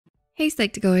Hey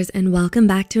Psych2Goers, and welcome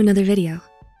back to another video.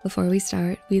 Before we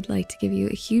start, we'd like to give you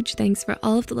a huge thanks for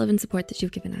all of the love and support that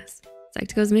you've given us.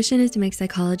 Psych2Go's mission is to make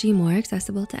psychology more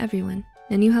accessible to everyone,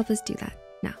 and you help us do that.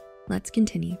 Now, let's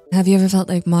continue. Have you ever felt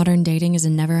like modern dating is a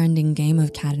never-ending game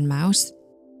of cat and mouse?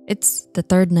 It's the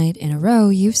third night in a row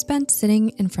you've spent sitting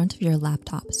in front of your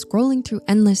laptop, scrolling through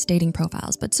endless dating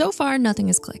profiles, but so far nothing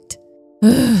has clicked.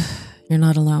 You're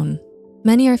not alone.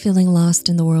 Many are feeling lost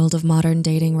in the world of modern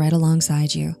dating right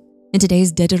alongside you. In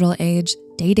today's digital age,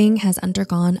 dating has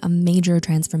undergone a major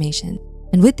transformation.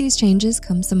 And with these changes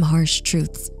come some harsh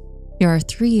truths. Here are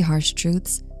 3 harsh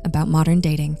truths about modern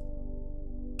dating.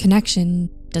 Connection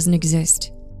doesn't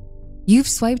exist. You've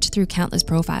swiped through countless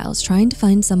profiles trying to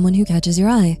find someone who catches your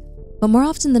eye. But more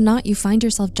often than not, you find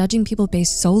yourself judging people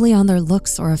based solely on their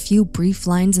looks or a few brief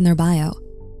lines in their bio.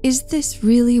 Is this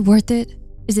really worth it?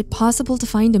 Is it possible to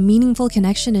find a meaningful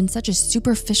connection in such a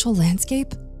superficial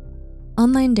landscape?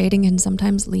 Online dating can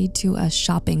sometimes lead to a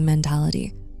shopping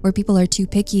mentality, where people are too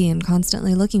picky and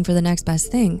constantly looking for the next best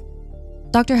thing.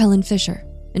 Dr. Helen Fisher,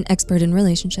 an expert in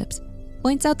relationships,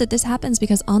 points out that this happens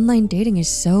because online dating is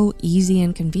so easy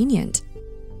and convenient.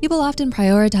 People often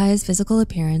prioritize physical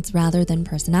appearance rather than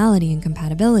personality and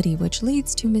compatibility, which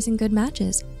leads to missing good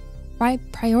matches. By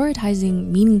prioritizing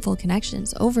meaningful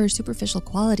connections over superficial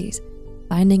qualities,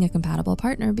 finding a compatible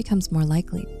partner becomes more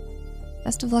likely.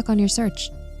 Best of luck on your search.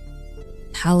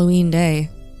 Halloween Day.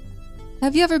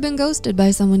 Have you ever been ghosted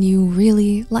by someone you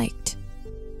really liked?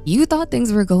 You thought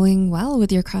things were going well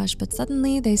with your crush, but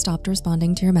suddenly they stopped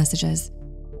responding to your messages.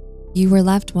 You were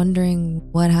left wondering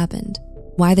what happened,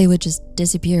 why they would just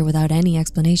disappear without any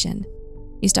explanation.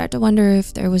 You start to wonder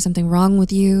if there was something wrong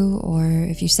with you or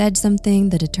if you said something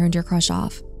that had turned your crush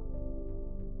off.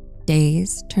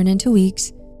 Days turn into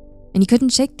weeks, and you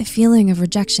couldn't shake the feeling of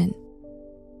rejection.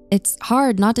 It's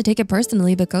hard not to take it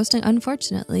personally, but ghosting,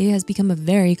 unfortunately, has become a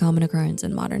very common occurrence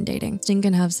in modern dating. Ghosting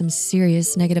can have some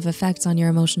serious negative effects on your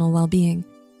emotional well-being.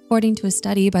 According to a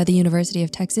study by the University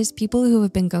of Texas, people who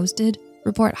have been ghosted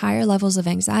report higher levels of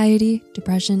anxiety,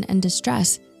 depression, and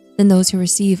distress than those who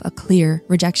receive a clear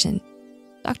rejection.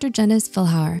 Dr.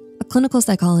 Vilhauer, a clinical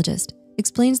psychologist,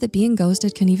 explains that being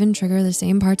ghosted can even trigger the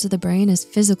same parts of the brain as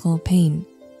physical pain.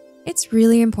 It's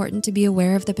really important to be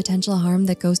aware of the potential harm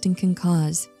that ghosting can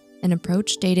cause and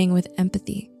approach dating with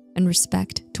empathy and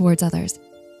respect towards others.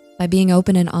 By being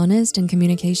open and honest in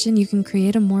communication, you can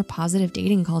create a more positive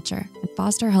dating culture and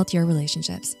foster healthier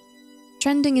relationships.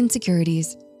 Trending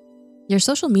insecurities. Your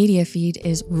social media feed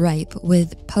is ripe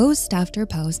with post after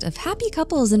post of happy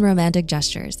couples and romantic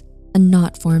gestures. A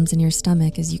knot forms in your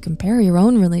stomach as you compare your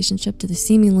own relationship to the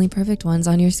seemingly perfect ones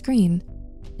on your screen.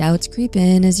 Doubts creep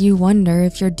in as you wonder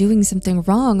if you're doing something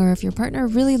wrong or if your partner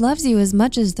really loves you as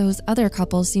much as those other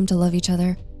couples seem to love each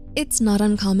other. It's not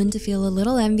uncommon to feel a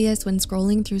little envious when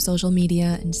scrolling through social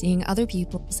media and seeing other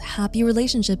people's happy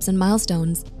relationships and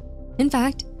milestones. In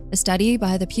fact, a study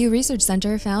by the Pew Research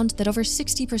Center found that over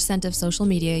 60% of social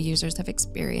media users have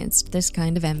experienced this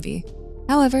kind of envy.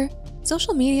 However,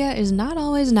 social media is not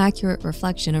always an accurate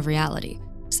reflection of reality.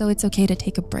 So it's okay to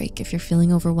take a break if you're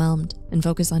feeling overwhelmed and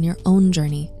focus on your own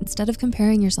journey instead of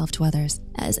comparing yourself to others,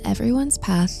 as everyone's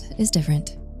path is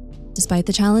different. Despite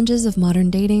the challenges of modern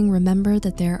dating, remember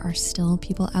that there are still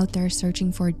people out there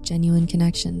searching for genuine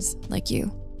connections like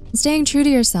you. And staying true to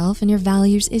yourself and your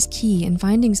values is key in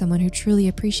finding someone who truly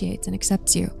appreciates and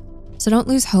accepts you. So don't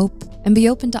lose hope and be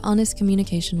open to honest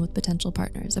communication with potential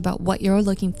partners about what you're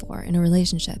looking for in a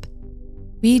relationship.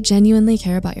 We genuinely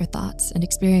care about your thoughts and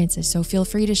experiences, so feel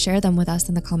free to share them with us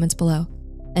in the comments below.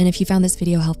 And if you found this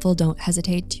video helpful, don't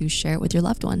hesitate to share it with your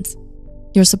loved ones.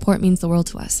 Your support means the world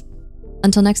to us.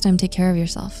 Until next time, take care of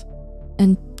yourself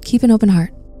and keep an open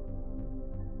heart.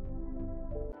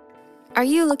 Are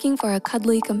you looking for a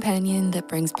cuddly companion that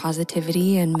brings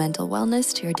positivity and mental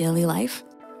wellness to your daily life?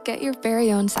 Get your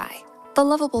very own Psy. The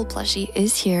lovable plushie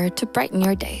is here to brighten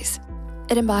your days.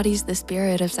 It embodies the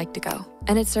spirit of Psych2Go,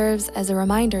 and it serves as a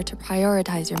reminder to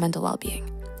prioritize your mental well-being.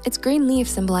 Its green leaf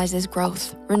symbolizes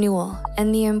growth, renewal,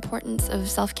 and the importance of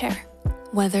self-care.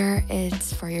 Whether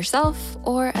it's for yourself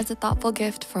or as a thoughtful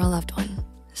gift for a loved one,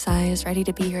 Psy is ready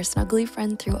to be your snuggly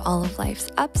friend through all of life's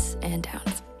ups and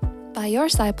downs. Buy your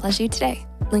Psy plushie today.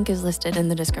 Link is listed in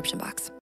the description box.